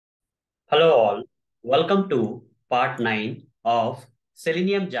Hello all, welcome to part 9 of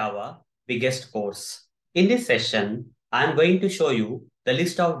Selenium Java biggest course. In this session, I am going to show you the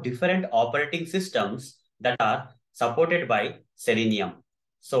list of different operating systems that are supported by Selenium.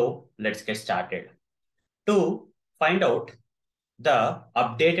 So let's get started. To find out the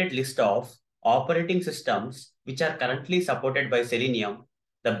updated list of operating systems which are currently supported by Selenium,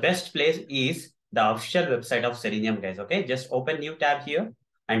 the best place is the official website of Selenium, guys. Okay, just open new tab here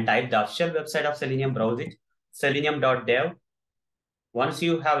and type the official website of Selenium, browse it, selenium.dev. Once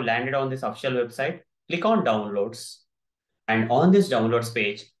you have landed on this official website, click on downloads, and on this downloads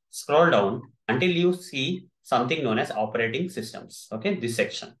page, scroll down until you see something known as operating systems. Okay, this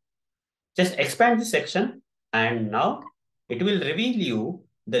section. Just expand this section, and now it will reveal you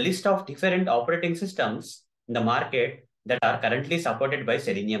the list of different operating systems in the market that are currently supported by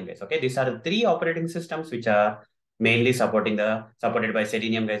Selenium, guys. Okay, these are the three operating systems which are mainly supported by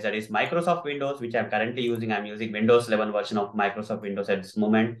Selenium, guys. That is Microsoft Windows, which I'm currently using. I'm using Windows 11 version of Microsoft Windows at this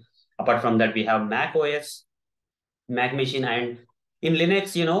moment. Apart from that, we have Mac OS, Mac machine, and in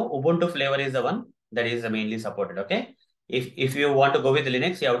Linux, Ubuntu flavor is the one that is mainly supported. Okay. If you want to go with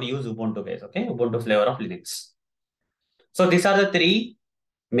Linux, you have to use Ubuntu, guys. Okay. Ubuntu flavor of Linux. So these are the three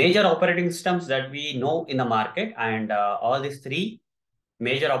major operating systems that we know in the market, and all these three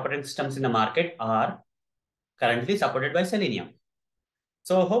major operating systems in the market are currently supported by Selenium.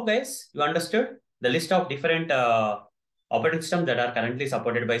 So hope guys you understood the list of different operating systems that are currently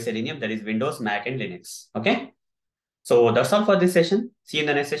supported by Selenium, that is Windows, Mac, and Linux. Okay. So that's all for this session. See you in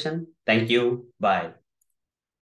the next session. Thank you. Bye.